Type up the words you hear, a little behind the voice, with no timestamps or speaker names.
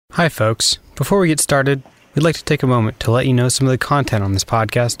Hi, folks. Before we get started, we'd like to take a moment to let you know some of the content on this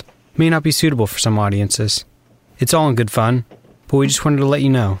podcast may not be suitable for some audiences. It's all in good fun, but we just wanted to let you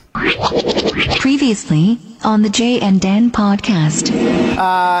know. Previously on the Jay and Dan podcast.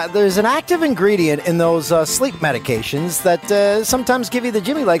 There's an active ingredient in those sleep medications that sometimes give you the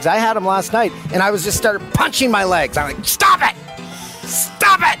jimmy legs. I had them last night, and I was just started punching my legs. I'm like, stop it!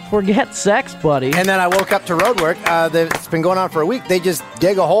 Stop it! Forget sex, buddy. And then I woke up to road work. It's been going on for a week. They just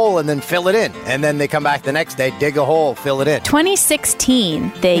dig a hole and then fill it in. And then they come back the next day, dig a hole, fill it in.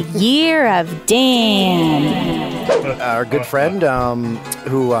 2016, the year of Dan. Our good friend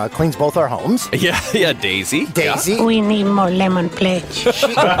who cleans both our homes. Yeah, Daisy. Daisy. We need more lemon pledge.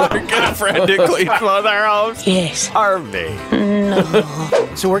 Our good friend who cleans both our homes. Yes. Harvey. No.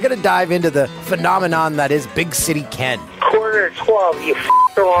 So we're going to dive into the phenomenon that is Big City Ken. 12, you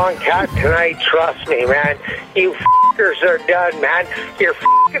f***ed the wrong cat tonight, trust me, man. You f***ers are done, man. You're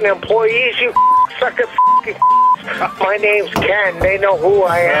f***ing employees, you suck at f***ing My name's Ken, they know who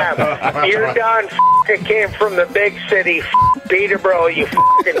I am. You're done, I came from the big city, Peterborough, you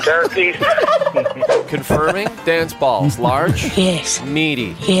f***ing turkeys. Confirming, Dan's balls. Large? Yes.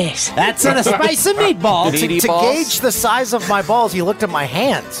 Meaty? Yes. That's in a spice of meatball. Meaty to balls? gauge the size of my balls, he looked at my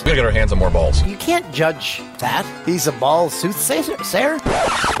hands. We gotta get our hands on more balls. You can't judge that. He's a ball soothsayer, sir?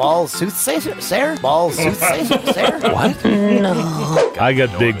 Ball soothsayer, sir? Ball soothsayer, sir? What? No. I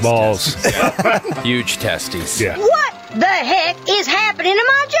got big balls. Huge testes. Yeah. What the heck is happening to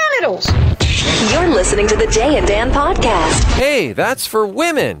my genitals? You're listening to the Jay and Dan podcast. Hey, that's for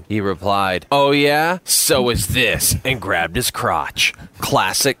women, he replied. Oh yeah? So is this. And grabbed his crotch.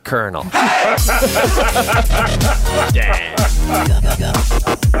 Classic Colonel. Dan.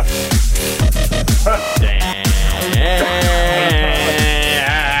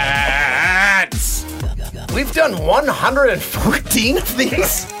 We've done 114 of these?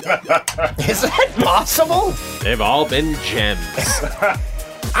 Is that possible? They've all been gems.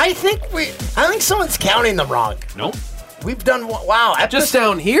 I think someone's counting them wrong. Nope. We've done, wow. Just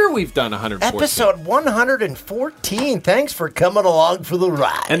down here we've done 114. Episode 114. Thanks for coming along for the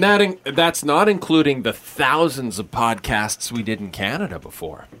ride. And that's not including the thousands of podcasts we did in Canada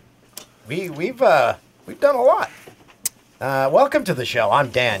before. We've done a lot. Welcome to the show. I'm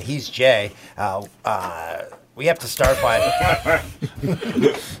Dan. He's Jay. We have to start by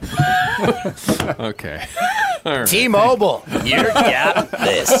Okay. All right. T-Mobile. You got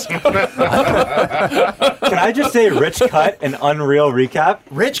this. Can I just say Rich cut an unreal recap?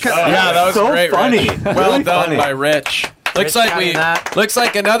 Rich cut. Yeah, that was so great, funny. Rich. Well Really done funny. by Rich. Looks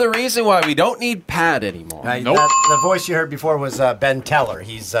like another reason why we don't need Pat anymore. Nope. The voice you heard before was Ben Teller.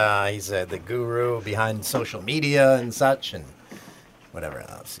 He's the guru behind social media and such, and whatever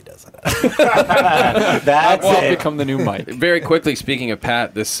else he does. That's Will it. become the new Mike. Very quickly, speaking of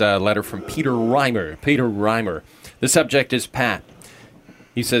Pat, this letter from Peter Reimer. Peter Reimer. The subject is Pat.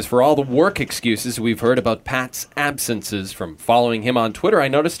 He says, for all the work excuses we've heard about Pat's absences from following him on Twitter, I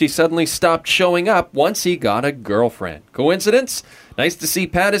noticed he suddenly stopped showing up once he got a girlfriend. Coincidence? Nice to see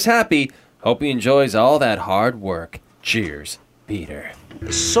Pat is happy. Hope he enjoys all that hard work. Cheers, Peter.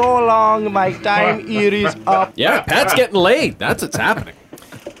 So long, my time here is up. Yeah, Pat's getting laid. That's what's happening.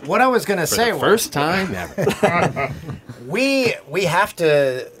 What I was going to For say the first time ever. we have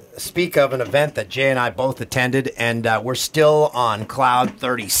to speak of an event that Jay and I both attended, and we're still on cloud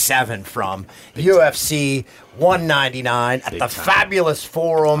 37 from UFC 199 at the Fabulous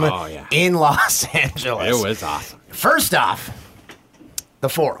Forum in Los Angeles. It was awesome. First off, the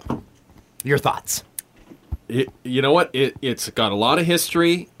Forum. Your thoughts? You know what? It's got a lot of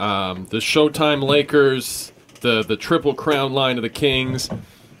history. The Showtime Lakers, the Triple Crown line of the Kings.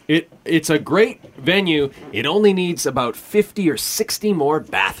 It's a great venue. It only needs about 50 or 60 more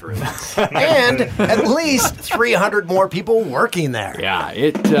bathrooms. And at least 300 more people working there. Yeah,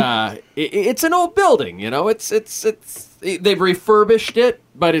 it's an old building, you know. It's they've refurbished it,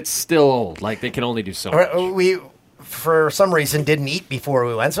 but it's still old. Like, they can only do so much. We, for some reason, didn't eat before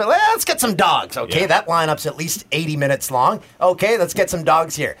we went. So let's get some dogs, okay? Yeah. That lineup's at least 80 minutes long. Okay, let's get some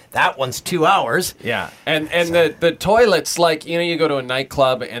dogs here. That one's 2 hours. Yeah, and the toilets, like, you know, you go to a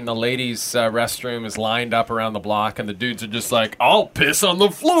nightclub and the ladies' restroom is lined up around the block, and the dudes are just like, I'll piss on the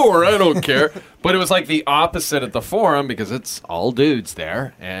floor, I don't care. But it was like the opposite at the Forum because it's all dudes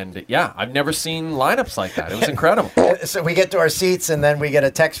there. And yeah, I've never seen lineups like that. It was incredible. So we get to our seats, and then we get a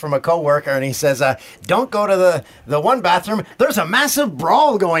text from a coworker, and he says, don't go to the one bathroom. There's a massive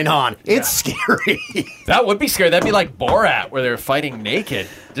brawl going on. It's scary. That would be scary. That'd be like Borat, where they're fighting naked.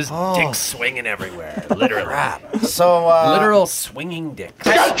 Just dicks swinging everywhere. Literally. Crap. So, literal swinging dicks.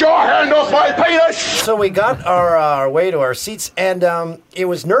 Get your hand off my penis! So we got our way to our seats, and it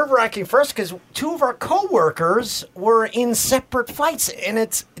was nerve-wracking for us because two of our coworkers were in separate fights, and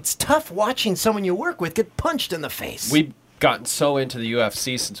it's tough watching someone you work with get punched in the face. We've gotten so into the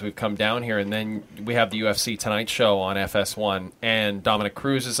UFC since we've come down here, and then we have the UFC Tonight show on FS1, and Dominic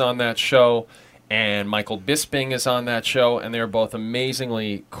Cruz is on that show, and Michael Bisping is on that show, and they're both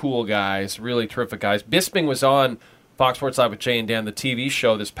amazingly cool guys, really terrific guys. Bisping was on Fox Sports Live with Jay and Dan, the TV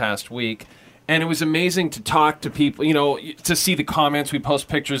show, this past week, and it was amazing to talk to people, to see the comments. We post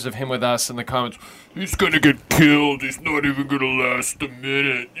pictures of him with us in the comments. He's going to get killed. He's not even going to last a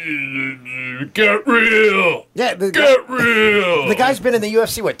minute. Get real. Yeah, Get real. The guy's been in the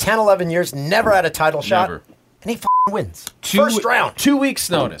UFC, 10, 11 years, never had a title shot, Never. and he wins. First round. 2 weeks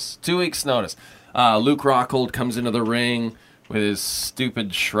notice. 2 weeks notice. Luke Rockhold comes into the ring with his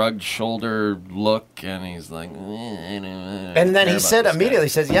stupid shrugged shoulder look, and he's like... And then he said immediately,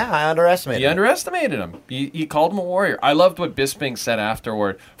 yeah, I underestimated him. He underestimated him. He called him a warrior. I loved what Bisping said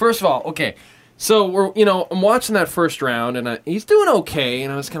afterward. First of all, okay, so I'm watching that first round, and he's doing okay,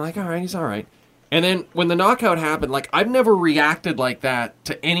 and I was kind of like, all right, he's all right. And then when the knockout happened, like, I've never reacted like that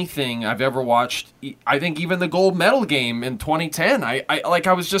to anything I've ever watched. I think even the gold medal game in 2010, I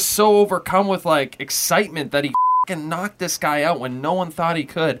was just so overcome with, like, excitement that he fucking knocked this guy out when no one thought he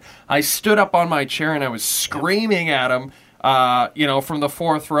could. I stood up on my chair and I was screaming at him, from the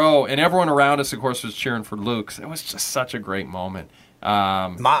fourth row, and everyone around us, of course, was cheering for Luke. It was just such a great moment.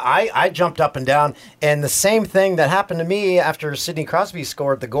 I jumped up and down, and the same thing that happened to me after Sidney Crosby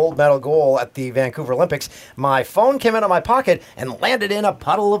scored the gold medal goal at the Vancouver Olympics. My phone came out of my pocket and landed in a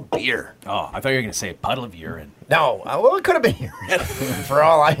puddle of beer. Oh, I thought you were going to say a puddle of urine. No, well, it could have been urine, for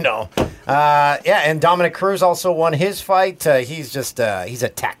all I know. And Dominic Cruz also won his fight. He's a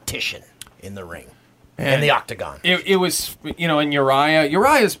tactician in the ring. In the octagon. It was, and Uriah.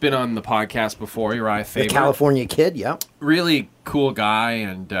 Uriah's been on the podcast before, Uriah Faber. The California kid, yeah. Really cool guy,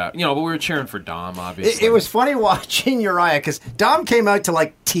 and, but we were cheering for Dom, obviously. It was funny watching Uriah, because Dom came out to,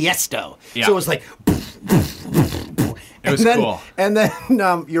 like, Tiesto. Yeah. So it was like... It was cool. And then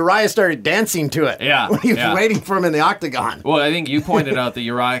Uriah started dancing to it. Yeah. When he was waiting for him in the octagon. Well, I think you pointed out that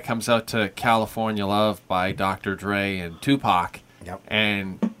Uriah comes out to California Love by Dr. Dre and Tupac. Yep.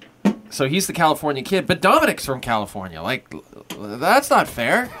 And... So he's the California kid, but Dominic's from California. Like, that's not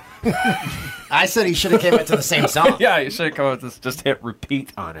fair. I said he should have came into the same song. Yeah, you should have come out with just hit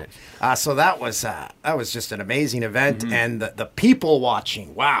repeat on it. So that was just an amazing event, and the people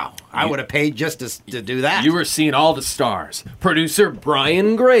watching. Wow, I would have paid just to do that. You were seeing all the stars. Producer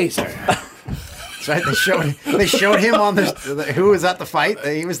Brian Grazer. That's right. They showed him on who was at the fight.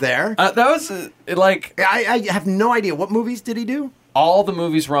 He was there. That was I have no idea. What movies did he do? All the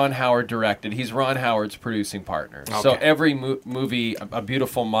movies Ron Howard directed. He's Ron Howard's producing partner. Okay. So every movie, A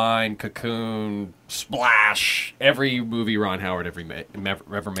Beautiful Mind, Cocoon, Splash, every movie Ron Howard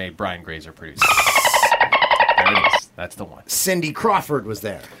ever made, Brian Grazer produced. There it is. That's the one. Cindy Crawford was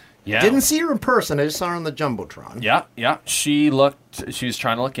there. Yeah. Didn't see her in person. I just saw her on the Jumbotron. Yeah. She was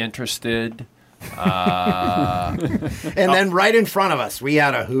trying to look interested. And then right in front of us, we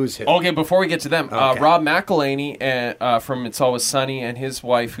had a who's who. Okay, before we get to them, Rob McElhaney from It's Always Sunny and his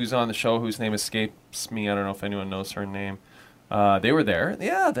wife, who's on the show, whose name escapes me. I don't know if anyone knows her name. They were there.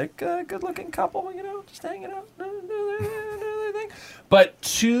 Yeah, they're a good-looking couple, just hanging out. But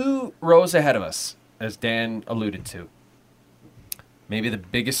 2 rows ahead of us, as Dan alluded to, maybe the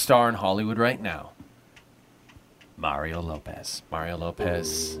biggest star in Hollywood right now, Mario Lopez.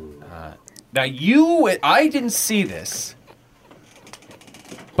 Now, I didn't see this,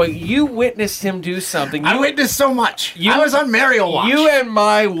 but you witnessed him do something. I witnessed so much. I was on Mario Watch. You and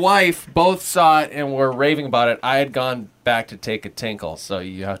my wife both saw it and were raving about it. I had gone back to take a tinkle, so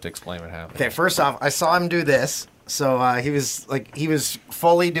you have to explain what happened. Okay, first off, I saw him do this. So he was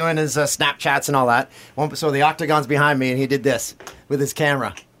fully doing his Snapchats and all that. So the octagon's behind me, and he did this with his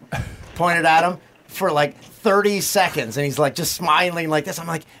camera. Pointed at him for like 30 seconds, and he's like just smiling like this. I'm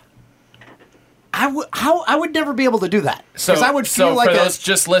like... I would never be able to do that. Because I would feel like for those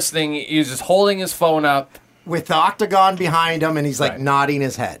just listening, he's just holding his phone up with the octagon behind him, and he's like nodding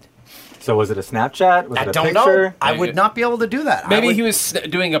his head. So was it a Snapchat? Was I it a don't picture? know. I would not be able to do that. Maybe he was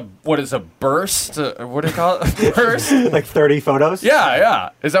doing a burst? What do they call it? A burst? Like 30 photos? Yeah.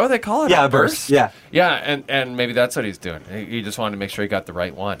 Is that what they call it? Yeah, a burst. Yeah. Yeah, and maybe that's what he's doing. He just wanted to make sure he got the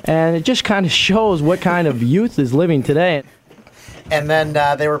right one. And it just kind of shows what kind of youth is living today. And then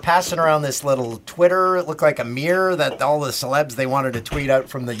they were passing around this little Twitter. It looked like a mirror that all the celebs, they wanted to tweet out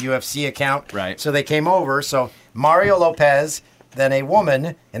from the UFC account. Right. So they came over. So Mario Lopez, then a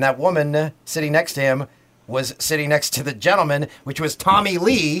woman, and that woman sitting next to him was sitting next to the gentleman, which was Tommy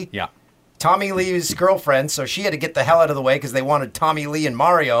Lee. Yeah. Tommy Lee's girlfriend. So she had to get the hell out of the way because they wanted Tommy Lee and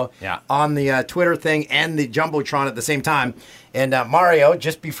Mario on the Twitter thing and the Jumbotron at the same time. And Mario,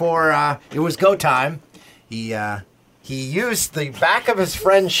 just before it was go time, he used the back of his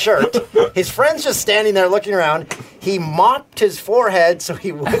friend's shirt. His friend's just standing there looking around. He mopped his forehead so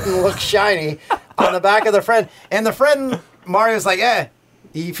he wouldn't look shiny on the back of the friend. And the friend, Mario's like,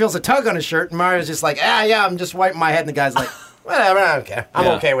 he feels a tug on his shirt. And Mario's just like, yeah, I'm just wiping my head. And the guy's like, whatever, I don't care. I'm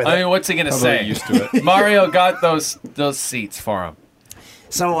okay with it. I mean, what's he going to say? Used to it. Mario got those seats for him.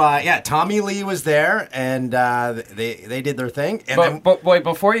 So, Tommy Lee was there, and they did their thing. And But wait,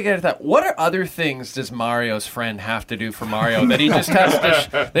 before you get to that, what are other things does Mario's friend have to do for Mario that he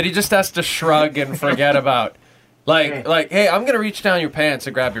just has to shrug and forget about? Like, hey, I'm gonna reach down your pants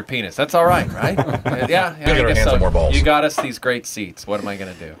and grab your penis. That's all right? Yeah, I Bigger guess hands so. and more balls. You got us these great seats. What am I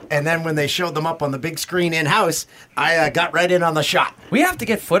gonna do? And then when they showed them up on the big screen in-house, I got right in on the shot. We have to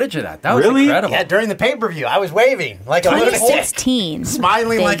get footage of that. That was Really? incredible. Yeah, during the pay-per-view, I was waving like a lunatic, 2016.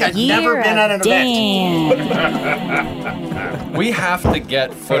 smiling The like I'd never year been at an of event. Dan. We have to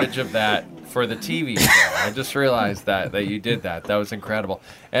get footage of that for the TV show. I just realized that you did that. That was incredible.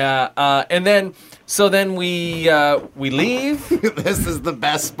 And then we leave. This is the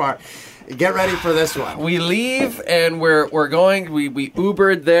best part. Get ready for this one. We leave and we're going. We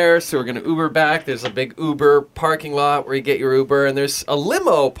Ubered there, so we're gonna Uber back. There's a big Uber parking lot where you get your Uber, and there's a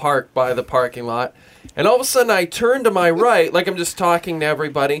limo parked by the parking lot. And all of a sudden, I turn to my right, like I'm just talking to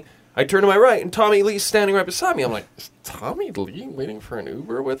everybody. I turn to my right, and Tommy Lee's standing right beside me. I'm like, is Tommy Lee waiting for an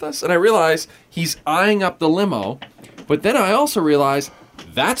Uber with us? And I realize he's eyeing up the limo, but then I also realize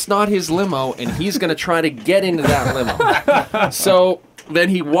that's not his limo, and he's going to try to get into that limo. So then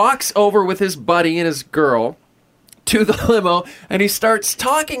he walks over with his buddy and his girl to the limo, and he starts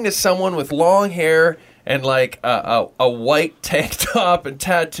talking to someone with long hair and like a white tank top and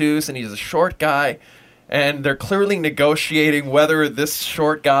tattoos, and he's a short guy. And they're clearly negotiating whether this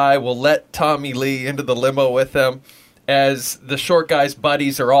short guy will let Tommy Lee into the limo with them, as the short guy's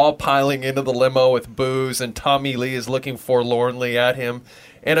buddies are all piling into the limo with booze, and Tommy Lee is looking forlornly at him.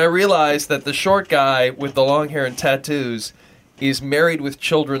 And I realized that the short guy with the long hair and tattoos is Married with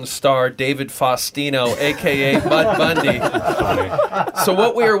Children star David Faustino, a.k.a. Bud Bundy. So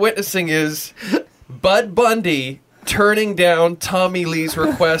what we are witnessing is Bud Bundy turning down Tommy Lee's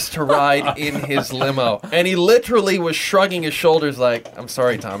request to ride in his limo. And he literally was shrugging his shoulders like, I'm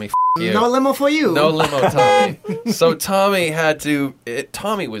sorry, Tommy, you. No limo for you. No limo, Tommy. So Tommy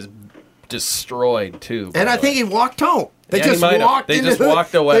Tommy was destroyed, too. And I think he walked home. They Yeah, he just might have. walked. They just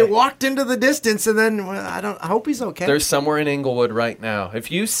walked away. They walked into the distance, and then I hope he's okay. They're somewhere in Inglewood right now.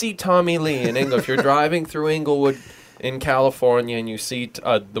 If you see Tommy Lee in Inglewood, if you're driving through Inglewood in California and you see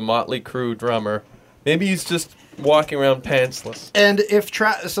the Motley Crue drummer, maybe he's just walking around pantsless. And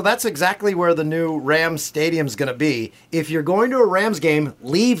so that's exactly where the new Rams stadium's going to be. If you're going to a Rams game,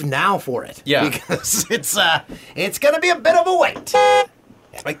 leave now for it. Yeah, because it's going to be a bit of a wait.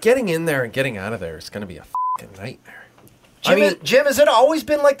 Like getting in there and getting out of there is going to be a fucking nightmare. Jim, has it always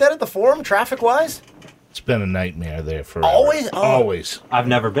been like that at the Forum, traffic-wise? It's been a nightmare there forever. Always? Oh. Always. I've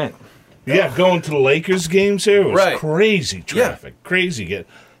never been. Yeah, going to the Lakers games there was Right. crazy traffic. Yeah. Crazy.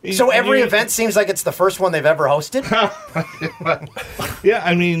 So every event seems like it's the first one they've ever hosted? Yeah,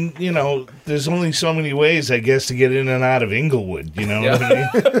 I mean, there's only so many ways, I guess, to get in and out of Inglewood, what I mean?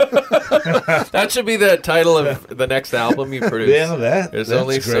 That should be the title of the next album you produce. Yeah, There's that's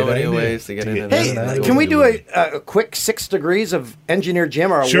only a so great many idea. ways to get in and Hey, out. can we do a quick 6 degrees of Engineer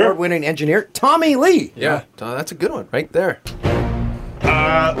Jim, our Sure. award-winning engineer, Tommy Lee? Yeah, that's a good one right there.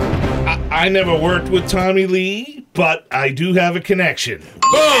 I never worked with Tommy Lee, but I do have a connection.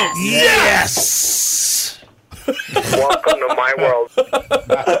 Boom! Yes! Welcome to my world.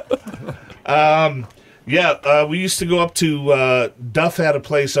 We used to go up to Duff had a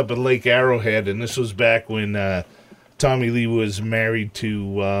place up at Lake Arrowhead, and this was back when Tommy Lee was married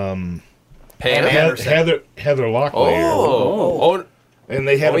to Pam Heather Locklear. Oh, And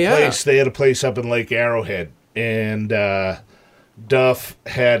they had yeah. They had a place up in Lake Arrowhead, and Duff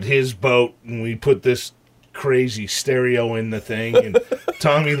had his boat, and we put this crazy stereo in the thing, and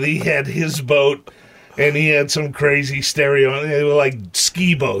Tommy Lee had his boat, and he had some crazy stereo. They were like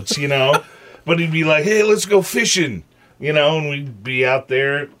ski boats, But he'd be like, "Hey, let's go fishing," and we'd be out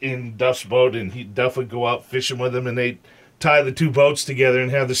there in Duff's boat, and Duff would go out fishing with him, and they'd tie the two boats together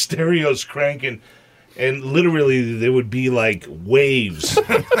and have the stereos cranking. And literally, there would be like waves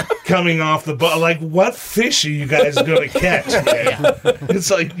coming off the boat. Like, what fish are you guys going to catch?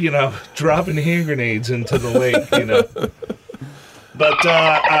 It's like, dropping hand grenades into the lake, But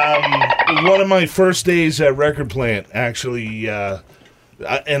one of my first days at Record Plant, actually, and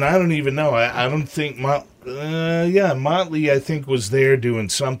I don't even know. I don't think Motley, I think, was there doing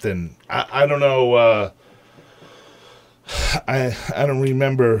something. I don't know. I don't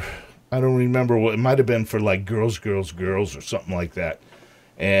remember. I don't remember what it might have been for, like, Girls or something like that.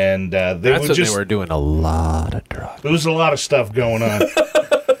 And they were doing a lot of drugs. There was a lot of stuff going on.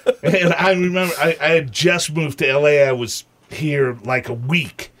 And I remember I had just moved to L.A. I was here like a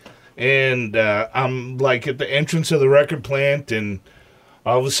week. And I'm like at the entrance of the Record Plant, and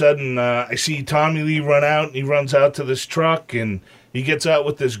all of a sudden I see Tommy Lee run out, and he runs out to this truck, and he gets out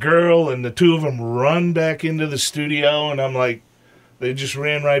with this girl, and the two of them run back into the studio, and I'm like, they just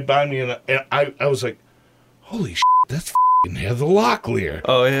ran right by me, and I was like, holy shit, that's f***ing Heather Locklear.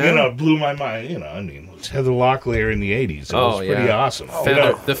 Oh, yeah? It blew my mind. It was Heather Locklear in the 80s. It was pretty awesome.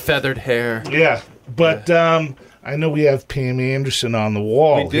 The feathered hair. Yeah, but I know we have Pam Anderson on the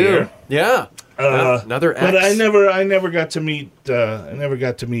wall. We do. Here. Yeah. Another ex. But I never got to meet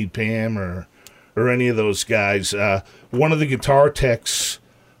Pam or any of those guys. One of the guitar techs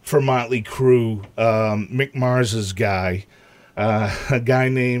for Motley Crue, Mick Mars's guy, a guy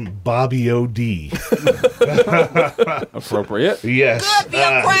named Bobby O.D. Appropriate. Yes.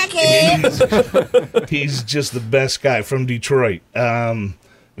 He's just the best guy from Detroit.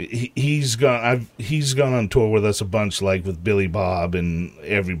 He's gone on tour with us a bunch, like with Billy Bob and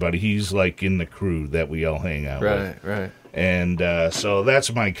everybody. He's like in the crew that we all hang out with. Right. And so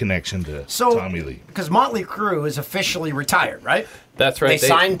that's my connection to Tommy Lee. Because Motley Crue is officially retired, right? That's right. They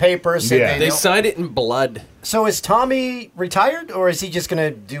signed papers. They signed it in blood. So is Tommy retired, or is he just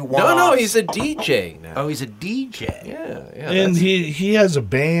going to do one? No, he's a DJ now. Oh, he's a DJ. Yeah. And he has a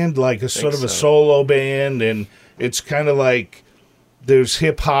band, like a sort of a solo band, and it's kind of like there's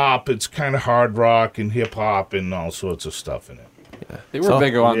hip hop. It's kind of hard rock and hip hop and all sorts of stuff in it. Yeah. They were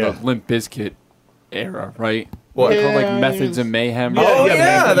big on the Limp Bizkit era, right? What called like Methods of Mayhem?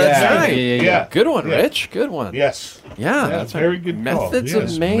 That's right. Yeah. Good one, Rich. Good one. Yes. Yeah, that's very good. Methods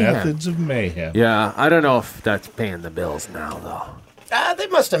of Mayhem. Methods of Mayhem. Yeah, I don't know if that's paying the bills now, though. They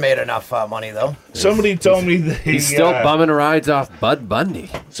must have made enough money, though. Somebody told me he's still bumming rides off Bud Bundy.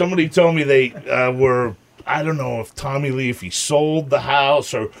 Somebody told me they were. I don't know if Tommy Lee, if he sold the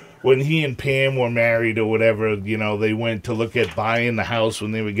house or when he and Pam were married or whatever, they went to look at buying the house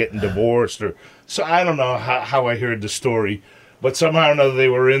when they were getting divorced. So I don't know how I heard the story, but somehow or another they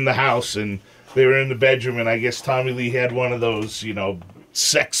were in the house and they were in the bedroom, and I guess Tommy Lee had one of those,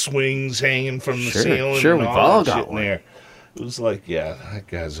 sex swings hanging from the ceiling. Sure, and we've all got in one. There. It was like, yeah, that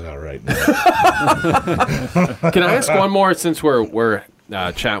guy's all right now. Can I ask one more since we're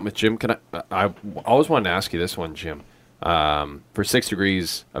chatting with Jim? I always wanted to ask you this one, Jim. For 6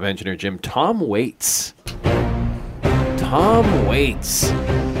 Degrees of Engineer Jim, Tom Waits.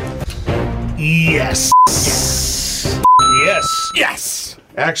 Yes.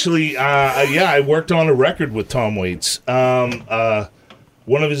 Actually, I worked on a record with Tom Waits.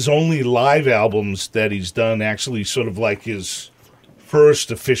 One of his only live albums that he's done, actually sort of like his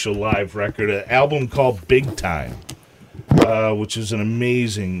first official live record, an album called Big Time, which is an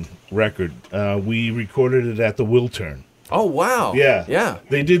amazing record. We recorded it at the Wiltern. Oh, wow. Yeah.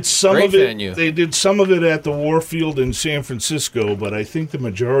 They did some Great of it. venue. They did some of it at the Warfield in San Francisco, but I think the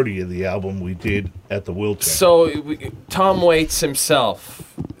majority of the album we did at the Wiltern. So Tom Waits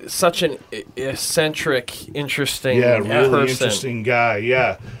himself, such an eccentric, interesting really person. interesting guy.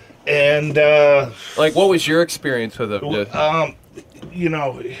 Yeah, and what was your experience with him?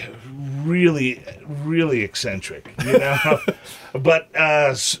 Really eccentric. But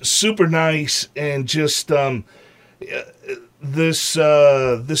super nice, and just this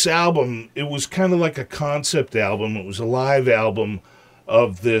album, it was kind of like a concept album. It was a live album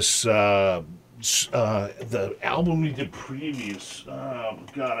of this the album we did previous. Oh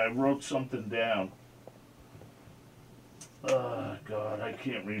God, I wrote something down. Oh God, I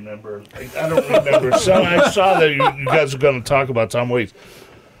can't remember. I don't remember. So I saw that you guys were going to talk about Tom Waits.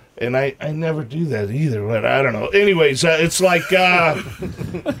 And I never do that either, but I don't know. Anyways, it's like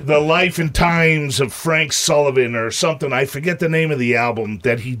The Life and Times of Frank Sullivan or something. I forget the name of the album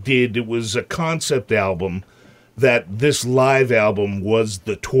that he did. It was a concept album that this live album was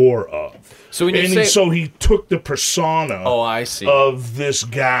the tour of. So when you so he took the persona I see. of this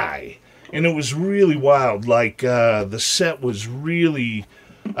guy. And it was really wild. Like, the set was really...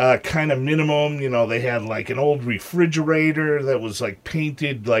 kind of minimum, they had like an old refrigerator that was like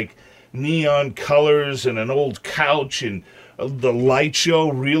painted like neon colors and an old couch, and the light show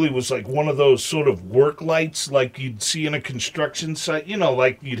really was like one of those sort of work lights like you'd see in a construction site,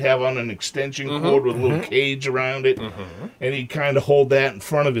 like you'd have on an extension cord with a little cage around it, and he'd kind of hold that in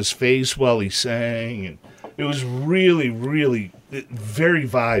front of his face while he sang, and it was really, really very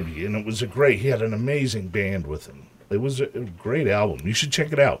vibey, and he had an amazing band with him. It was a great album. You should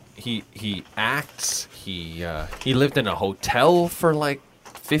check it out. He acts. He lived in a hotel for like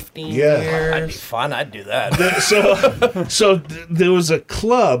 15 years. That'd be fun. I'd do that. So there was a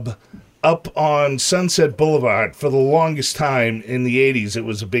club up on Sunset Boulevard for the longest time in the 80s. It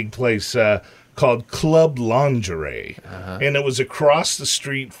was a big place called Club Lingerie. And it was across the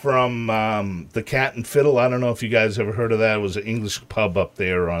street from the Cat and Fiddle. I don't know if you guys ever heard of that. It was an English pub up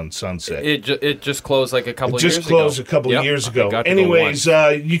there on Sunset. It just closed like a couple of years ago. It just closed a couple of years ago. Anyways,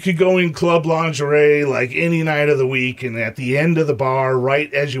 you could go in Club Lingerie like any night of the week, and at the end of the bar,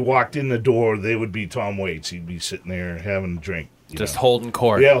 right as you walked in the door, there would be Tom Waits. He'd be sitting there having a drink. Just holding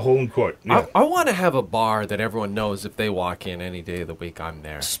court. Yeah, holding court. Yeah. I want to have a bar that everyone knows if they walk in any day of the week, I'm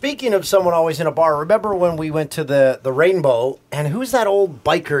there. Speaking of someone always in a bar, remember when we went to the Rainbow, and who's that old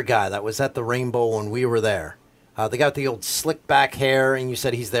biker guy that was at the Rainbow when we were there? The guy with the old slick back hair, and you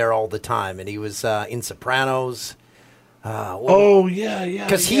said he's there all the time, and he was in Sopranos. Yeah.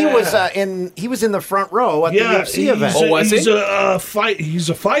 Because he was in the front row at the UFC event. He's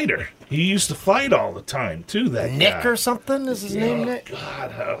a fighter. He used to fight all the time too. That Nick guy. or something is his name. Nick.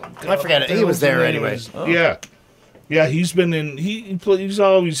 God, I forget it. He was there anyways. Yeah. He's been in. He's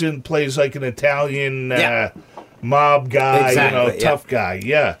always in plays like an Italian mob guy, tough guy.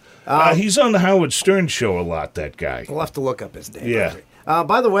 Yeah. He's on the Howard Stern show a lot. That guy. We'll have to look up his name. Yeah.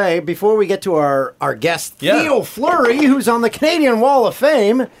 By the way, before we get to our guest, Theo Fleury, who's on the Canadian Wall of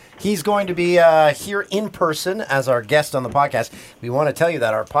Fame, he's going to be here in person as our guest on the podcast. We want to tell you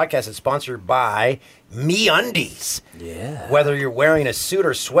that our podcast is sponsored by MeUndies. Yeah. Whether you're wearing a suit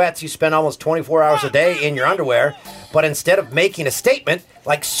or sweats, you spend almost 24 hours a day in your underwear. But instead of making a statement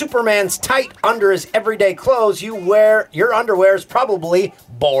like Superman's tight under his everyday clothes, your underwear is probably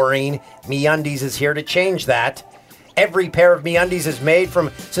boring. MeUndies is here to change that. Every pair of MeUndies is made from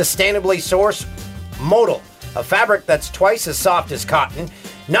sustainably sourced modal, a fabric that's twice as soft as cotton.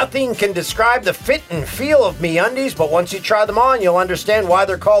 Nothing can describe the fit and feel of MeUndies, but once you try them on, you'll understand why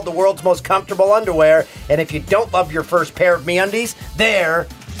they're called the world's most comfortable underwear. And if you don't love your first pair of MeUndies, they're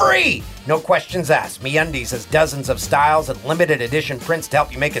free. No questions asked. MeUndies has dozens of styles and limited edition prints to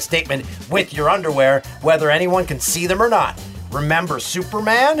help you make a statement with your underwear, whether anyone can see them or not. Remember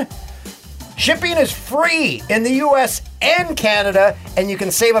Superman? Shipping is free in the U.S. and Canada, and you can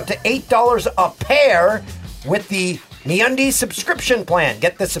save up to $8 a pair with the MeUndies subscription plan.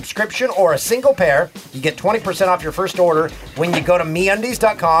 Get the subscription or a single pair. You get 20% off your first order when you go to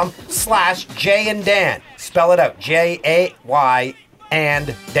MeUndies.com/Jay and Dan. Spell it out, Jay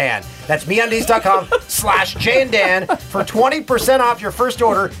and Dan. That's MeUndies.com/Jay and Dan for 20% off your first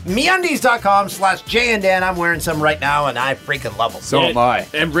order. MeUndies.com/Jay and Dan. I'm wearing some right now, and I freaking love them. So am I.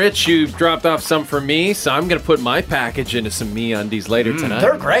 And Rich, you dropped off some for me, so I'm going to put my package into some MeUndies later tonight.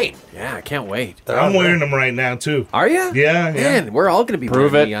 They're great. Yeah, I can't wait. I'm wearing them right now, too. Are you? Yeah. Man, we're all going to be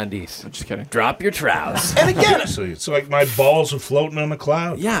Prove wearing it. MeUndies. I'm just kidding. Drop your trousers. And again, It's like my balls are floating on a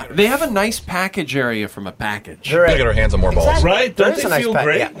cloud. Yeah, they have a nice package area from a package. They're Gotta get our hands on more balls. Exactly. Right? There Don't is they a nice feel pack,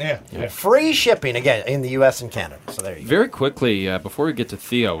 great? yeah. Free shipping, again, in the U.S. and Canada. So there you go. Very quickly, before we get to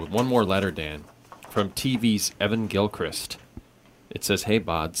Theo, one more letter, Dan, from TV's Evan Gilchrist. It says, "Hey,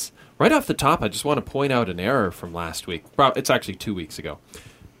 Bods. Right off the top, I just want to point out an error from last week. It's actually 2 weeks ago.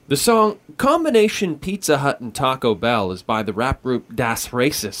 The song Combination Pizza Hut and Taco Bell is by the rap group Das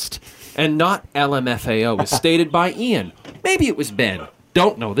Racist, and not LMFAO, as stated by Ian. Maybe it was Ben.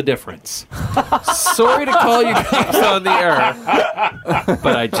 Don't know the difference. Sorry to call you guys on the air,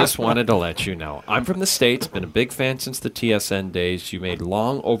 but I just wanted to let you know. I'm from the States, been a big fan since the TSN days. You made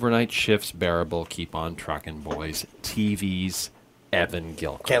long overnight shifts bearable. Keep on trucking, boys. TV's Evan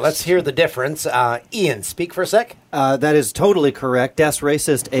Gilchrist. Okay, let's hear the difference. Ian, speak for a sec. That is totally correct. Das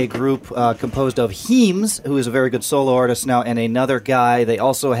Racist, a group composed of Heems, who is a very good solo artist now, and another guy. They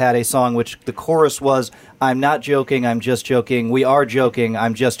also had a song which the chorus was, I'm not joking, I'm just joking. We are joking,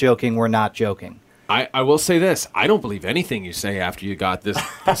 I'm just joking, we're not joking. I will say this. I don't believe anything you say after you got this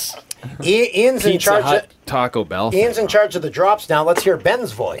Ian's in charge Hut Taco Bell. Ian's in charge of the drops now. Let's hear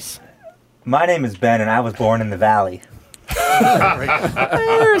Ben's voice. My name is Ben, and I was born in the Valley.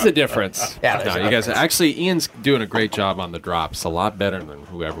 There's a difference. Yeah, there's no, a you guys. difference. Actually, Ian's doing a great job on the drops. A lot better than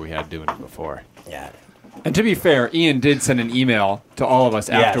whoever we had doing it before. Yeah. And to be fair, Ian did send an email to all of us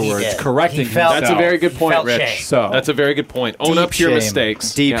afterwards, he did. correcting He felt- himself. That's a very good point, felt Rich. shame. So That's a very good point. Own Deep up to your shame.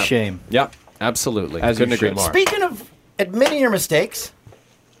 mistakes. Deep Yeah. shame. Yep, absolutely. As you Couldn't agree should. more. Speaking of admitting your mistakes,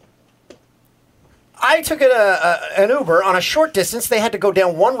 I took an Uber on a short distance. They had to go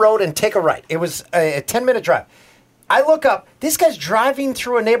down one road and take a right. It was a 10-minute drive. I look up. This guy's driving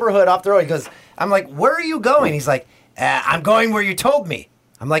through a neighborhood off the road. He goes, I'm like, where are you going? He's like, I'm going where you told me.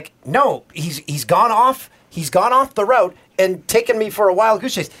 I'm like, no, he's gone off. He's gone off the road and taken me for a wild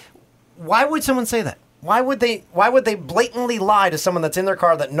goose chase. Why would someone say that? Why would they blatantly lie to someone that's in their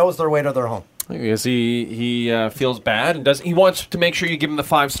car that knows their way to their home? Because he feels bad and he wants to make sure you give him the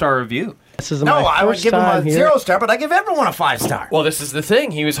 5-star review. This is No, my I would first give him a time here. 0-star, but I give everyone a 5-star. Well, this is the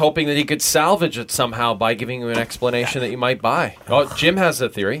thing. He was hoping that he could salvage it somehow by giving you an explanation that you might buy. Oh, Jim has a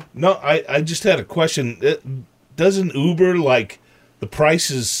theory. No, I just had a question. Doesn't Uber, like, the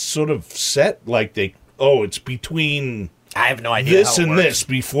price is sort of set? Like, it's between I have no idea this how it and works. this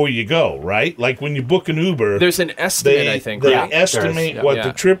before you go, right? Like, when you book an Uber, There's an estimate, I think, they right? estimate Yeah. what Yeah.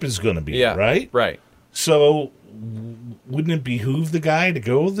 the trip is going to be, Yeah, right? Right. So, wouldn't it behoove the guy to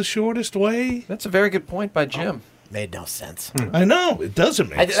go the shortest way? That's a very good point by Jim. Made no sense. I know, it doesn't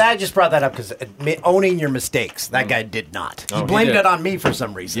make sense. I just brought that up because owning your mistakes. That guy did not. He Oh, he blamed did. it on me for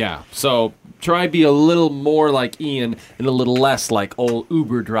some reason. Yeah. So try be a little more like Ian and a little less like old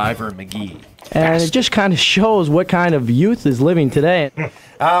Uber driver McGee. And it just kind of shows what kind of youth is living today.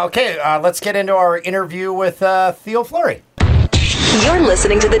 Okay, let's get into our interview with Theo Fleury. You're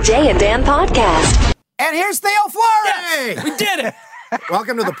listening to the Jay and Dan podcast. And here's Theo Fleury. We did it.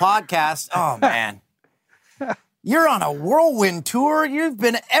 Welcome to the podcast. Oh, man. You're on a whirlwind tour. You've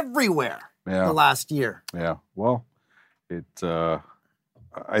been everywhere the last year. Yeah. Well,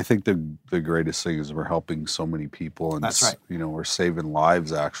 I think the greatest thing is we're helping so many people, and That's right. we're saving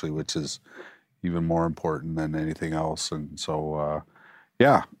lives actually, which is even more important than anything else. And so,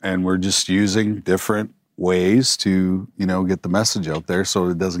 and we're just using different ways to get the message out there so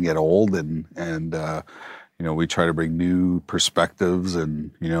it doesn't get old, and we try to bring new perspectives,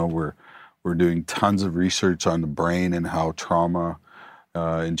 and we're doing tons of research on the brain and how trauma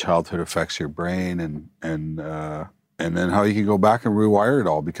in childhood affects your brain, and then how you can go back and rewire it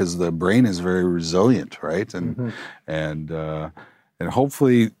all, because the brain is very resilient, right? And and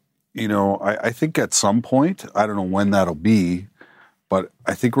hopefully, I think at some point, I don't know when that'll be, but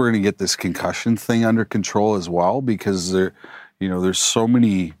I think we're going to get this concussion thing under control as well, because there's so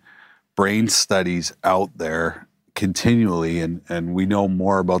many brain studies out there continually, and we know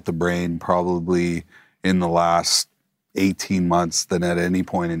more about the brain probably in the last 18 months than at any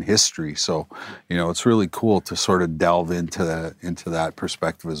point in history. So, it's really cool to sort of delve into that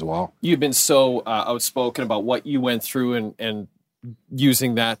perspective as well. You've been so outspoken about what you went through and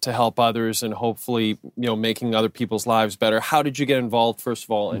using that to help others and hopefully, making other people's lives better. How did you get involved, first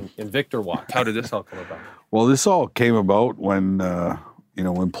of all, in Victor Walk? How did this all come about? Well, this all came about when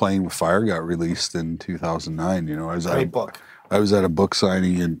when Playing with Fire got released in 2009. I was at a book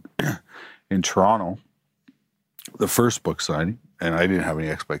signing in Toronto, the first book signing, and I didn't have any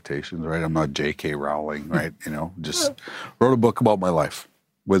expectations, right? I'm not J.K. Rowling, right? Just wrote a book about my life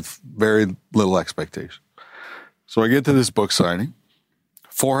with very little expectation. So I get to this book signing,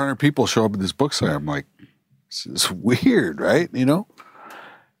 400 people show up at this book signing. I'm like, this is weird, right?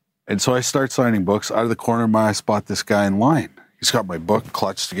 And so I start signing books. Out of the corner of my eye, I spot this guy in line. He's got my book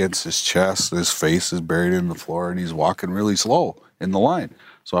clutched against his chest. His face is buried in the floor, and he's walking really slow in the line.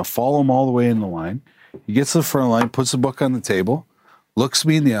 So I follow him all the way in the line. He gets to the front of the line, puts the book on the table, looks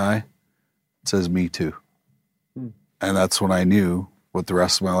me in the eye, says, "Me too." And that's when I knew what the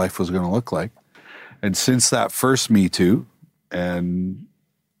rest of my life was going to look like. And since that first Me Too, and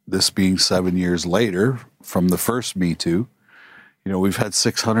this being 7 years later from the first Me Too, we've had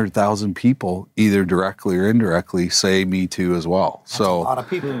 600,000 people either directly or indirectly say Me Too as well. That's a lot of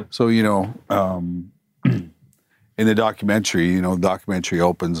people. So, in the documentary, the documentary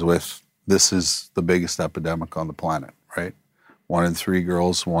opens with, this is the biggest epidemic on the planet, right? 1 in 3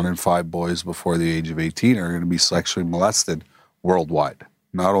 girls, 1 in 5 boys before the age of 18 are going to be sexually molested worldwide,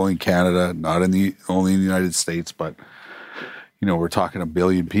 not only in Canada, not in only in the United States, but we're talking 1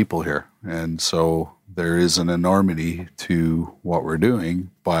 billion people here. And so there is an enormity to what we're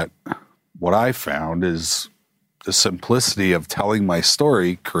doing. But what I found is the simplicity of telling my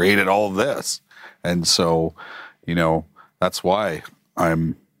story created all of this. And so, that's why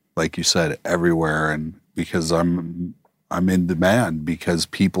I'm, like you said, everywhere. And because I'm in demand, because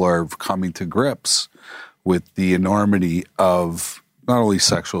people are coming to grips with the enormity of not only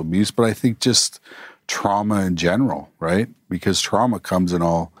sexual abuse, but I think just trauma in general, right? Because trauma comes in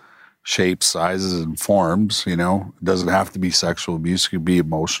all shapes, sizes, and forms. It doesn't have to be sexual abuse. It could be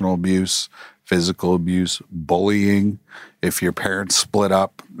emotional abuse, physical abuse, bullying. If your parents split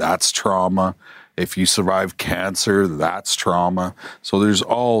up, that's trauma. If you survive cancer, that's trauma. So there's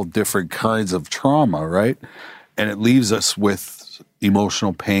all different kinds of trauma, right? And it leaves us with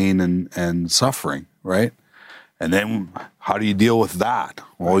emotional pain and suffering, right? And then how do you deal with that?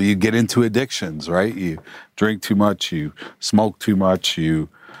 Well, you get into addictions, right? You drink too much, you smoke too much, you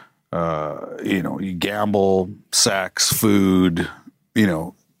gamble, sex, food,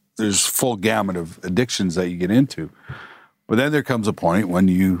 there's full gamut of addictions that you get into. But then there comes a point when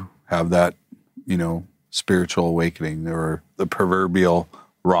you have that, spiritual awakening or the proverbial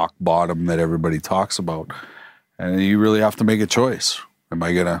rock bottom that everybody talks about. And you really have to make a choice. Am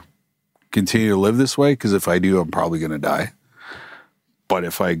I going to continue to live this way? Because if I do, I'm probably going to die. But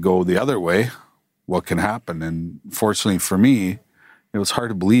if I go the other way, what can happen? And fortunately for me, it was hard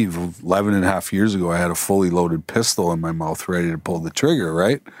to believe 11 and a half years ago, I had a fully loaded pistol in my mouth ready to pull the trigger,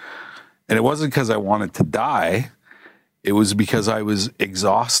 right? And it wasn't because I wanted to die. It was because I was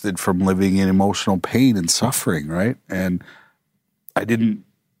exhausted from living in emotional pain and suffering, right? And I didn't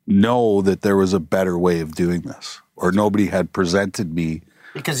know that there was a better way of doing this, or nobody had presented me.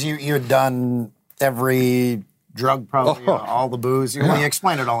 Because you had done every drug, probably all the booze. You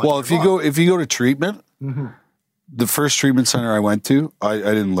explain it all. Well, if you go to treatment, the first treatment center I went to, I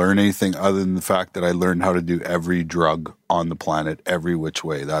didn't learn anything other than the fact that I learned how to do every drug on the planet, every which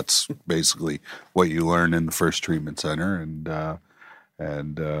way. That's basically what you learn in the first treatment center.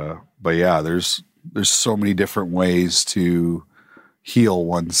 But yeah, there's so many different ways to heal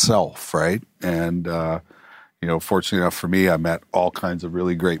oneself, right? And fortunately enough for me, I met all kinds of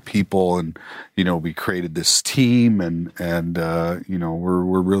really great people, and we created this team, and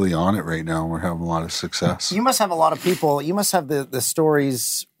we're really on it right now. We're having a lot of success. You must have a lot of people. You must have the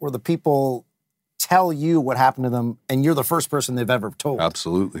stories where the people tell you what happened to them, and you're the first person they've ever told.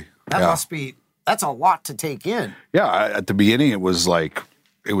 Absolutely. That's a lot to take in. Yeah, at the beginning it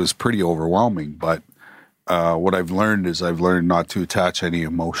was pretty overwhelming, but what I've learned is not to attach any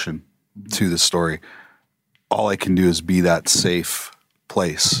emotion to the story. All I can do is be that safe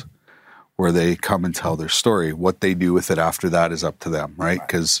place where they come and tell their story. What they do with it after that is up to them, right?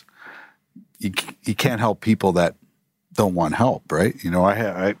 Because you can't help people that don't want help, right?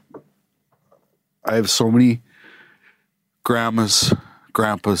 I have so many grandmas,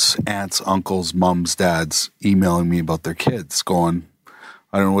 grandpas, aunts, uncles, mums, dads emailing me about their kids going,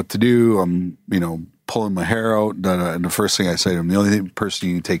 I don't know what to do. I'm, pulling my hair out. And the first thing I say to them, the only person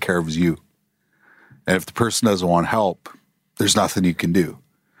you can take care of is you. And if the person doesn't want help, there's nothing you can do.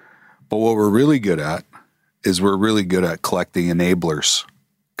 But what we're really good at is we're really good at collecting enablers,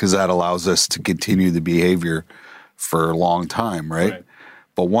 because that allows us to continue the behavior for a long time, right?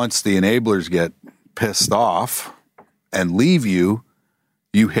 But once the enablers get pissed off and leave you,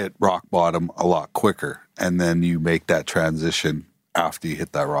 you hit rock bottom a lot quicker. And then you make that transition after you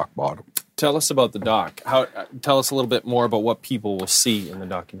hit that rock bottom. Tell us about the doc. Tell us a little bit more about what people will see in the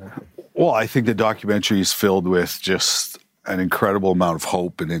documentary. Well, I think the documentary is filled with just an incredible amount of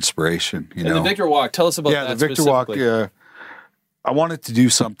hope and inspiration. And the Victor Walk, tell us about that the Victor Walk, I wanted to do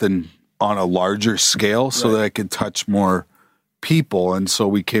something on a larger scale so that I could touch more people. And so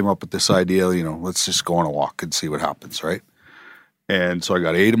we came up with this idea, let's just go on a walk and see what happens, right? And so I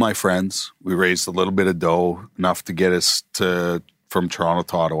got 8 of my friends. We raised a little bit of dough, enough to get us from Toronto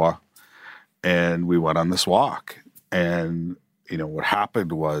to Ottawa. And we went on this walk. And, what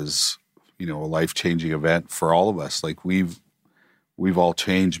happened was, a life-changing event for all of us. Like we've all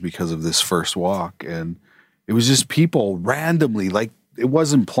changed because of this first walk. And it was just people randomly, like it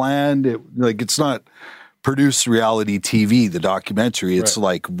wasn't planned. It's not produced reality TV, the documentary. It's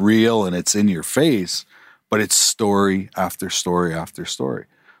like real and it's in your face, but it's story after story after story.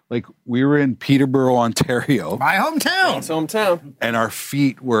 Like we were in Peterborough, Ontario. My hometown. It's hometown. And our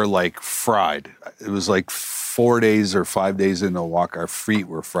feet were like fried. It was like 4 days or 5 days into the walk, our feet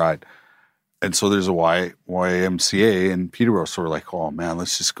were fried. And so there's a YMCA in Peterborough. So we're like, oh man,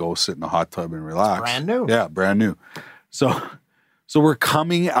 let's just go sit in a hot tub and relax. It's brand new. Yeah, brand new. So So we're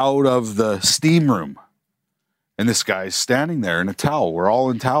coming out of the steam room, and this guy's standing there in a towel. We're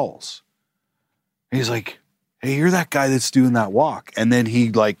all in towels. And he's like, hey, you're that guy that's doing that walk. And then he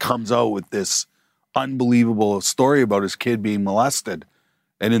like comes out with this unbelievable story about his kid being molested.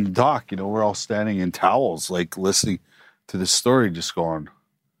 And in the doc, we're all standing in towels, like listening to this story, just going,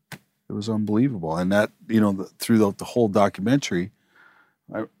 it was unbelievable. And that, throughout the whole documentary,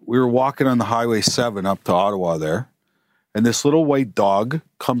 we were walking on the Highway 7 up to Ottawa there. And this little white dog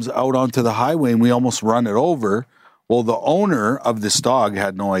comes out onto the highway and we almost run it over. Well, the owner of this dog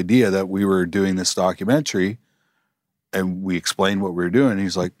had no idea that we were doing this documentary. And we explained what we were doing.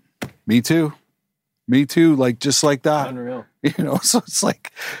 He's like, me too. Me too. Like, just like that. Unreal. So it's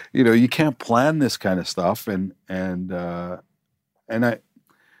like, you can't plan this kind of stuff. And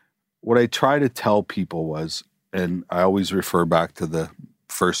what I try to tell people was, and I always refer back to the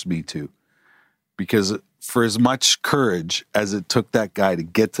first Me Too, because for as much courage as it took that guy to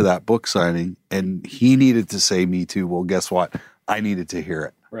get to that book signing, and he needed to say Me Too, well, guess what? I needed to hear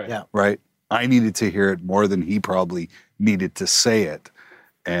it. Right. Yeah. Right? I needed to hear it more than he probably needed to say it.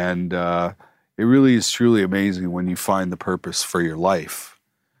 And it really is truly amazing when you find the purpose for your life.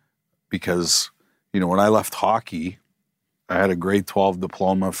 Because, when I left hockey, I had a grade 12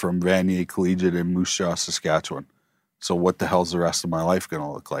 diploma from Vanier Collegiate in Moose Jaw, Saskatchewan. So what the hell's the rest of my life going to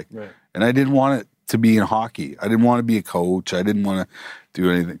look like? Right. And I didn't want it to be in hockey. I didn't want to be a coach. I didn't want to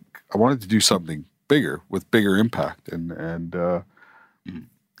do anything. I wanted to do something bigger with bigger impact. And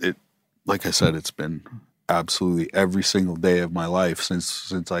it, like I said, it's been absolutely every single day of my life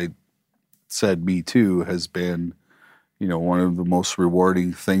since I said Me Too has been, one of the most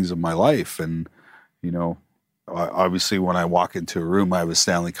rewarding things of my life. And, obviously when I walk into a room, I have a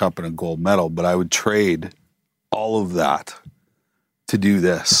Stanley Cup and a gold medal, but I would trade all of that to do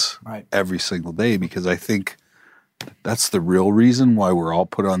this every single day, because I think that's the real reason why we're all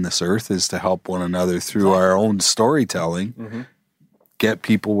put on this earth, is to help one another through our own storytelling, get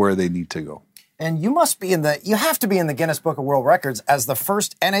people where they need to go. And you have to be in the Guinness Book of World Records as the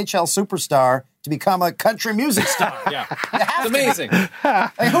first NHL superstar to become a country music star. Yeah. It's amazing.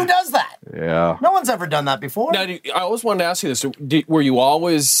 Who does that? Yeah. No one's ever done that before. Now, I always wanted to ask you this. Were you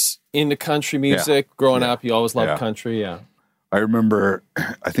always into country music growing up? You always loved country? Yeah. I remember,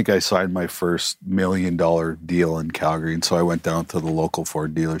 I think I signed my first $1 million deal in Calgary. And so I went down to the local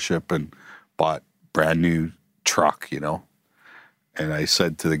Ford dealership and bought brand new truck, And I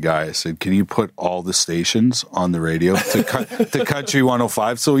said to the guy, I said, can you put all the stations on the radio to Country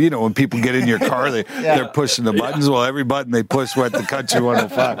 105? So, when people get in your car, they're pushing the buttons. Well, every button they push went to Country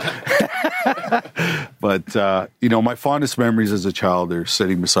 105. But, my fondest memories as a child are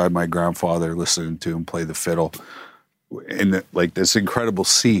sitting beside my grandfather, listening to him play the fiddle in this incredible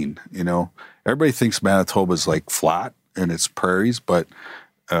scene. Everybody thinks Manitoba's like flat and it's prairies, but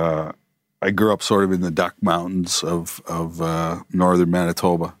I grew up sort of in the Duck Mountains of northern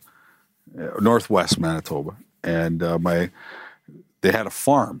Manitoba, northwest Manitoba, and they had a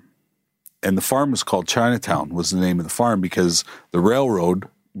farm, and the farm was called Chinatown. Was the name of the farm because the railroad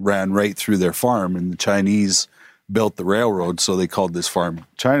ran right through their farm, and the Chinese built the railroad, so they called this farm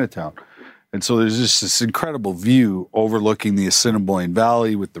Chinatown. And so there's just this incredible view overlooking the Assiniboine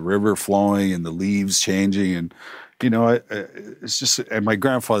Valley with the river flowing and the leaves changing, and it's just, and my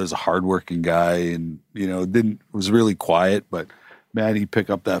grandfather's a hardworking guy, and was really quiet, but man, he'd pick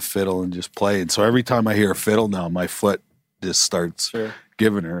up that fiddle and just play. And so every time I hear a fiddle now, my foot just starts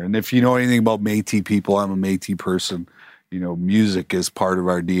giving her. And if you know anything about Métis people, I'm a Métis person. Music is part of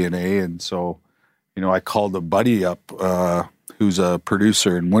our DNA, and so I called a buddy up who's a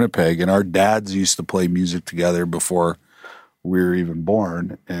producer in Winnipeg, and our dads used to play music together before we were even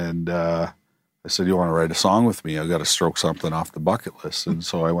born, and I said, you want to write a song with me? I got to stroke something off the bucket list. And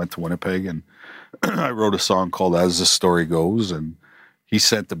so I went to Winnipeg and I wrote a song called As the Story Goes. And he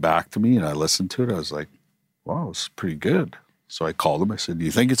sent it back to me and I listened to it. I was like, wow, it's pretty good. So I called him. I said, do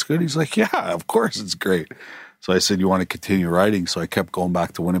you think it's good? He's like, yeah, of course it's great. So I said, you want to continue writing? So I kept going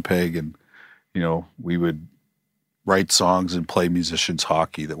back to Winnipeg and, we would write songs and play musicians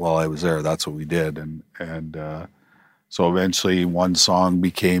hockey that while I was there. That's what we did. And so eventually one song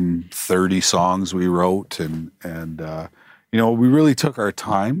became 30 songs we wrote. And we really took our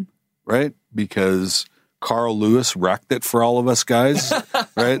time, right? Because Carl Lewis wrecked it for all of us guys,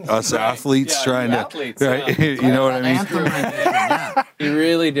 right? Us athletes trying to, right? You know what I mean? He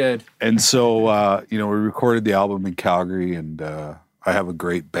really did. And so, we recorded the album in Calgary, and I have a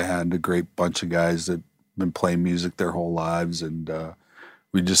great band, a great bunch of guys that have been playing music their whole lives. And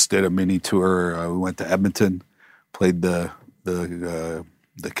we just did a mini tour. We went to Edmonton, played the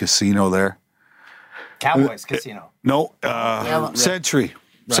casino there, Cowboys Casino. No, Century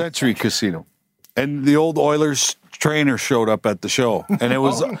Casino, and the old Oilers trainer showed up at the show, and it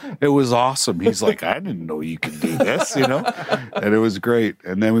was awesome. He's like, I didn't know you could do this, and it was great.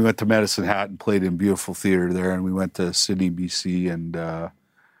 And then we went to Medicine Hat and played in beautiful theater there, and we went to Sydney, BC, and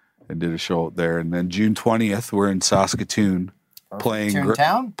did a show out there. And then June 20th, we're in Saskatoon playing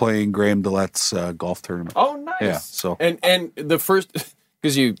Graham Dillette's golf tournament. Oh, nice. Yeah. So and the first.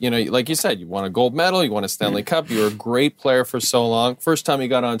 Because you like you said, you won a gold medal, you won a Stanley Cup, you were a great player for so long. First time you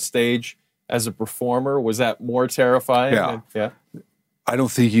got on stage as a performer, was that more terrifying? Yeah. I don't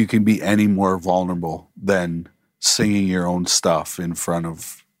think you can be any more vulnerable than singing your own stuff in front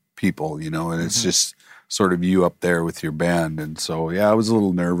of people, and it's just sort of you up there with your band. And so, it was a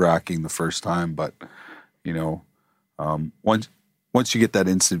little nerve-wracking the first time, but, once you get that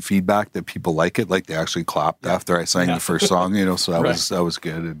instant feedback that people like it, like they actually clapped after I sang the first song, so that was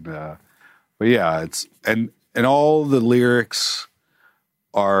good. And but it's and all the lyrics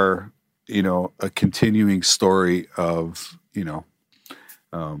are a continuing story of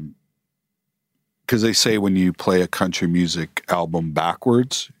because they say when you play a country music album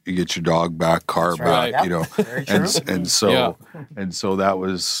backwards, you get your dog back, car back, and so that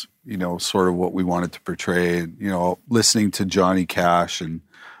was. Sort of what we wanted to portray. Listening to Johnny Cash and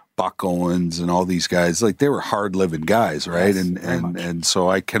Buck Owens and all these guys, like they were hard living guys, right? Yes, and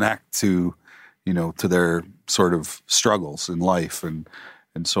so I connect to, to their sort of struggles in life, and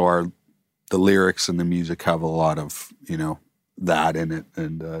so the lyrics and the music have a lot of that in it,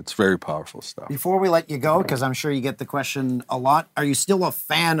 and it's very powerful stuff. Before we let you go, because I'm sure you get the question a lot, are you still a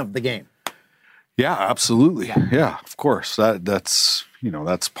fan of the game? Yeah, absolutely. Yeah, of course. That's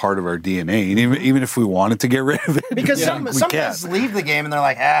that's part of our DNA. And even if we wanted to get rid of it, because some guys leave the game and they're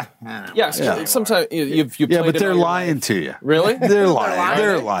like, sometimes you but they're lying to you. Really? They're lying.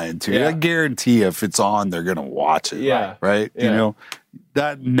 They're lying to you. I guarantee you, if it's on, they're gonna watch it. Yeah. Right. Yeah.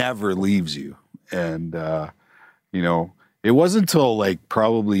 That never leaves you. And it wasn't until like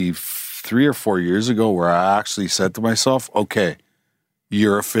probably 3 or 4 years ago where I actually said to myself, okay,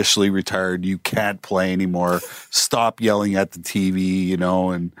 you're officially retired. You can't play anymore. Stop yelling at the TV,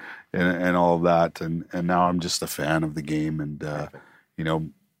 and all of that. And now I'm just a fan of the game. And,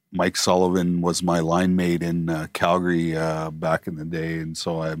 Mike Sullivan was my line mate in Calgary back in the day. And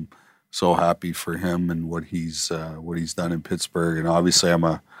so I'm so happy for him and what he's done in Pittsburgh. And obviously I'm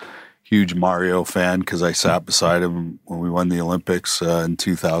a huge Mario fan because I sat beside him when we won the Olympics in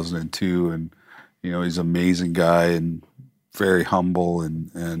 2002. And, he's an amazing guy and very humble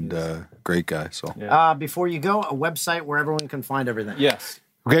and great guy. So before you go, a website where everyone can find everything. Yes.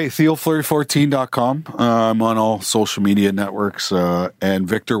 Okay, TheoFleury14.com. I'm on all social media networks and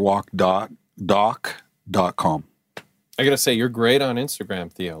VictorWalkDoc.com. I gotta say, you're great on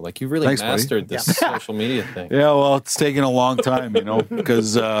Instagram, Theo. Like you really mastered this social media thing. Yeah, well, it's taken a long time,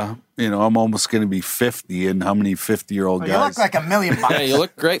 because I'm almost going to be 50, and how many 50-year-old guys? You look like $1 million. Yeah, you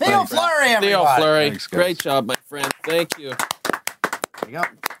look great. Theo Fleury, everybody. Theo Fleury, Thanks, great job, my friend. Thank you. There you go.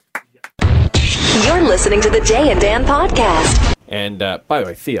 You're listening to the Jay and Dan podcast. And by the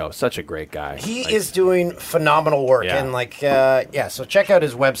way, Theo, such a great guy. He is doing phenomenal work. Yeah. And so check out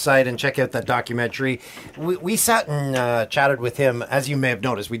his website and check out that documentary. We sat and chatted with him. As you may have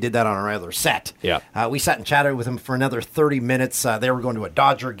noticed, we did that on our other set. Yeah. We sat and chatted with him for another 30 minutes. They were going to a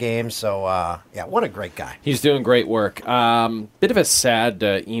Dodger game. So, what a great guy. He's doing great work. Bit of a sad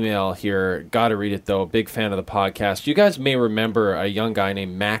email here. Got to read it, though. Big fan of the podcast. You guys may remember a young guy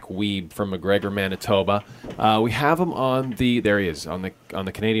named Mac Weeb from McGregor, Manitoba. We have him on there he is on the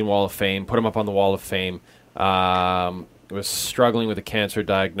Canadian Wall of Fame. Put him up on the Wall of Fame. Was struggling with a cancer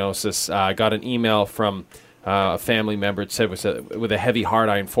diagnosis. Got an email from a family member. It said, with a heavy heart,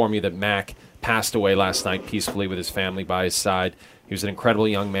 I inform you that Mac passed away last night peacefully with his family by his side. He was an incredible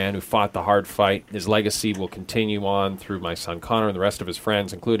young man who fought the hard fight. His legacy will continue on through my son Connor and the rest of his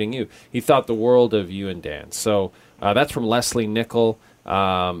friends, including you. He thought the world of you and Dan. So that's from Leslie Nickel.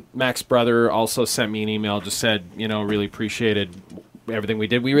 Mac's brother also sent me an email, just said, really appreciated everything we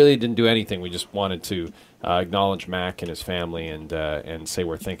did. We really didn't do anything. We just wanted to acknowledge Mac and his family and say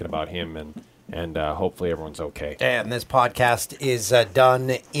we're thinking about him and hopefully everyone's okay. And this podcast is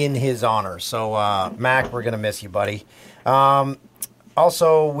done in his honor. So, Mac, we're going to miss you, buddy.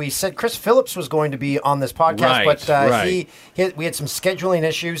 Also, we said Chris Phillips was going to be on this podcast, but we had some scheduling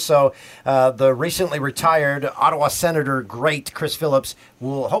issues. So the recently retired Ottawa Senator, great Chris Phillips,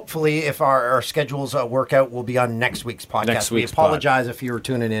 will hopefully, if our schedules work out, will be on next week's podcast. We apologize if you were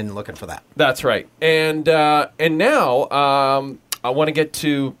tuning in looking for that. That's right. And now I want to get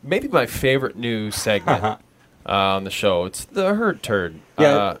to maybe my favorite new segment on the show. It's the Herd Turd.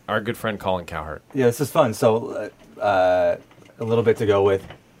 Yeah. Our good friend Colin Cowherd. Yeah, this is fun. So, a little bit to go with.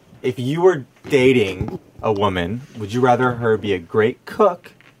 If you were dating a woman, would you rather her be a great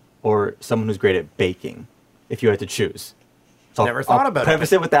cook or someone who's great at baking? If you had to choose. So Never thought about it.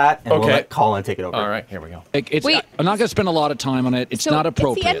 Preface it with that, and we'll let Colin take it over. All right, here we go. Wait. I'm not going to spend a lot of time on it. It's not It's the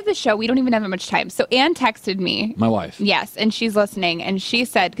end appropriate. of the show. We don't even have that much time. So Anne texted me. My wife. Yes, and she's listening, and she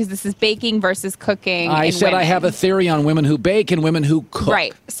said, because this is baking versus cooking. I in said I women. have a theory on women who bake and women who cook.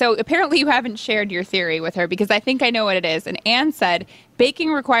 Right. So apparently you haven't shared your theory with her because I think I know what it is. And Anne said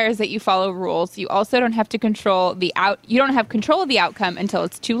baking requires that you follow rules. You also don't have to control you don't have control of the outcome until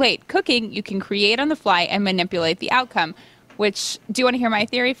it's too late. Cooking, you can create on the fly and manipulate the outcome. Which, do you want to hear my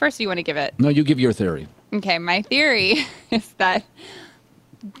theory first, or do you want to give it? No, you give your theory. Okay, my theory is that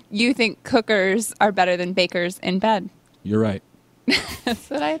you think cookers are better than bakers in bed. You're right. That's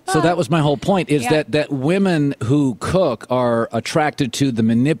what I thought. So that was my whole point, is Yeah. that women who cook are attracted to the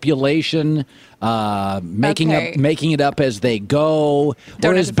manipulation, making it up as they go.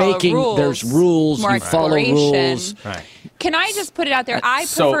 Don't Whereas have to follow baking, rules. there's rules, More you follow exploration. rules. Right. Can I just put it out there? I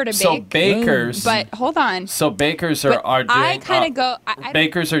So- prefer to bake. so bakers- But hold on. So bakers But are doing. I kind of go. I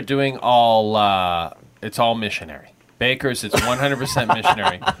bakers are doing all. It's all missionary. Bakers, it's 100%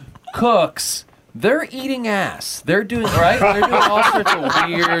 missionary. Cooks, they're eating ass. They're doing right. They're doing all sorts of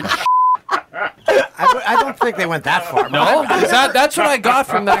weird. I don't think they went that far. No, that's what I got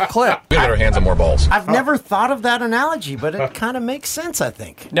from that clip. We got our hands on more balls. I've never thought of that analogy, but it kind of makes sense. I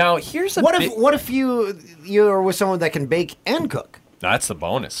think. Now here's a. What if you're with someone that can bake and cook? That's the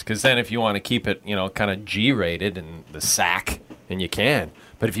bonus, because then if you want to keep it, kind of G-rated in the sack, then you can.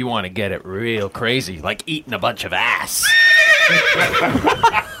 But if you want to get it real crazy, like eating a bunch of ass,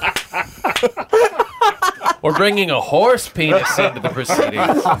 or bringing a horse penis into the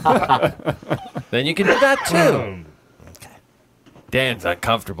proceedings, then you can do that too. Okay. Dan's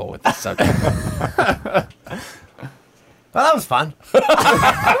uncomfortable with this subject. Well, that was fun.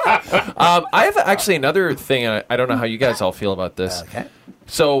 I have actually another thing. I don't know how you guys all feel about this. Okay.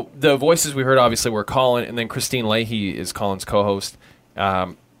 So the voices we heard obviously were Colin, and then Christine Leahy is Colin's co-host.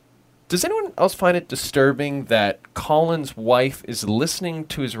 Does anyone else find it disturbing that Colin's wife is listening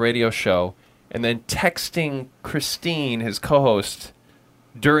to his radio show and then texting Christine, his co-host,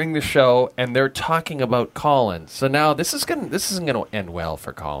 during the show, and they're talking about Colin? So now this isn't gonna end well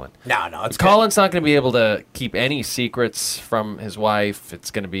for Colin. No, it's Colin's not going to be able to keep any secrets from his wife. They're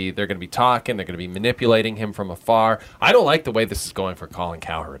going to be talking. They're going to be manipulating him from afar. I don't like the way this is going for Colin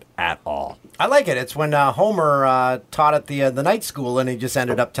Cowherd at all. I like it. It's when Homer taught at the night school, and he just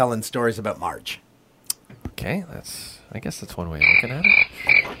ended up telling stories about Marge. Okay, I guess that's one way of looking at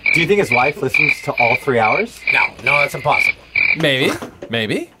it. Do you think his wife listens to all 3 hours? No, that's impossible.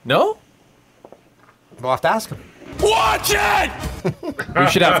 Maybe. No? We'll have to ask him. Watch it! We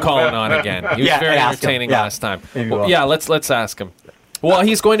should have Colin on again. He was very entertaining last time. Yeah, let's ask him. Well,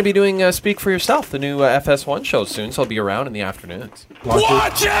 he's going to be doing Speak for Yourself, the new FS1 show soon, so he'll be around in the afternoons.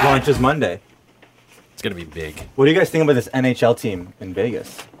 Launches Monday. It's going to be big. What do you guys think about this NHL team in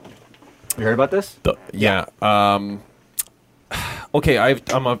Vegas? You heard about this? Yeah. Okay,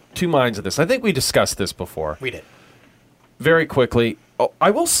 I'm of two minds of this. I think we discussed this before. We did. Very quickly, I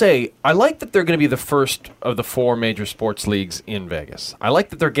will say, I like that they're going to be the first of the 4 major sports leagues in Vegas. I like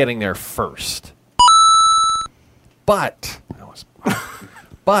that they're getting there first. But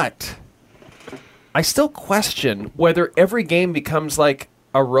I still question whether every game becomes like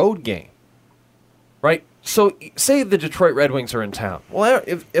a road game. Right? So, say the Detroit Red Wings are in town. Well,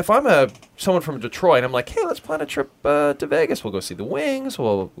 if I'm someone from Detroit, I'm like, hey, let's plan a trip to Vegas. We'll go see the Wings.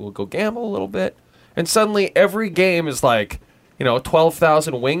 We'll go gamble a little bit. And suddenly every game is like,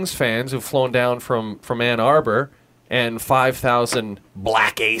 12,000 Wings fans who've flown down from Ann Arbor and 5,000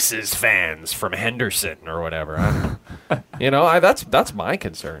 Black Aces fans from Henderson or whatever. I don't know. That's my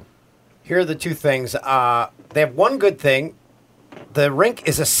concern. Here are the two things. They have one good thing. The rink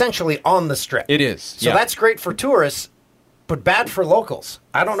is essentially on the strip. It is. So that's great for tourists, but bad for locals.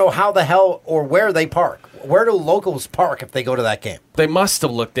 I don't know how the hell or where they park. Where do locals park if they go to that game? They must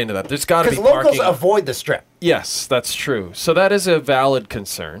have looked into that. There's got to be Because parking. locals avoid the strip. Yes, that's true. So that is a valid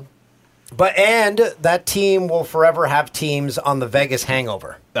concern. And that team will forever have teams on the Vegas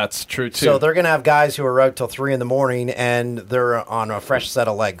hangover. That's true, too. So they're going to have guys who are out till 3 a.m, and they're on a fresh set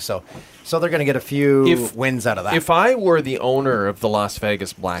of legs. So they're going to get a few wins out of that. If I were the owner of the Las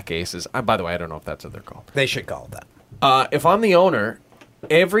Vegas Black Aces, by the way, I don't know if that's what they're called. They should call it that. If I'm the owner,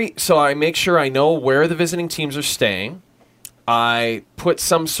 so I make sure I know where the visiting teams are staying. I put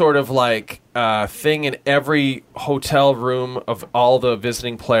some sort of thing in every hotel room of all the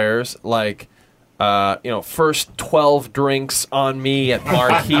visiting players, like first 12 drinks on me at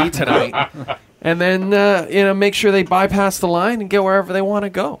Marquee tonight. And then, make sure they bypass the line and get wherever they want to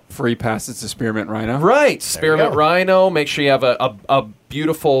go. Free passes to Spearmint Rhino. Right. Spearmint Rhino. Make sure you have a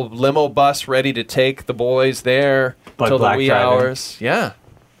beautiful limo bus ready to take the boys there till the wee hours. Yeah.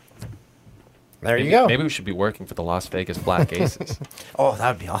 There you go. Maybe we should be working for the Las Vegas Black Aces. Oh,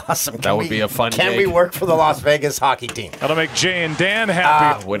 that would be awesome. That would be a fun Can gig. we work for the Las Vegas hockey team? That'll make Jay and Dan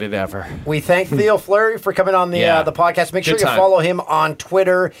happy. Would it ever? We thank Theo Fleury for coming on the podcast. Make sure you follow him on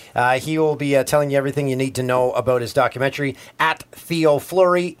Twitter. He will be telling you everything you need to know about his documentary at Theo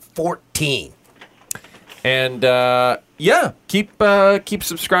Fleury 14. And keep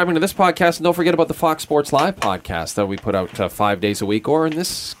subscribing to this podcast, and don't forget about the Fox Sports Live podcast that we put out 5 days a week, or in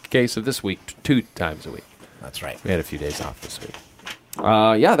this case of this week, 2 times a week. That's right. We had a few days off this week.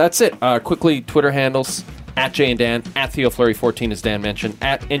 That's it. Quickly, Twitter handles at Jay and Dan, at Theo Fleury 14 as Dan mentioned,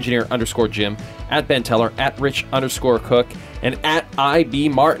 at engineer_Jim, at Ben Teller, at Rich_Cook, and at IB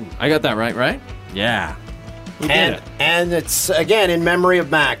Martin. I got that right? Yeah. And it's, again, in memory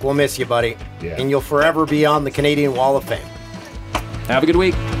of Mac. We'll miss you, buddy. Yeah. And you'll forever be on the Canadian Wall of Fame. Have a good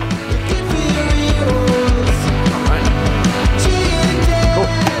week.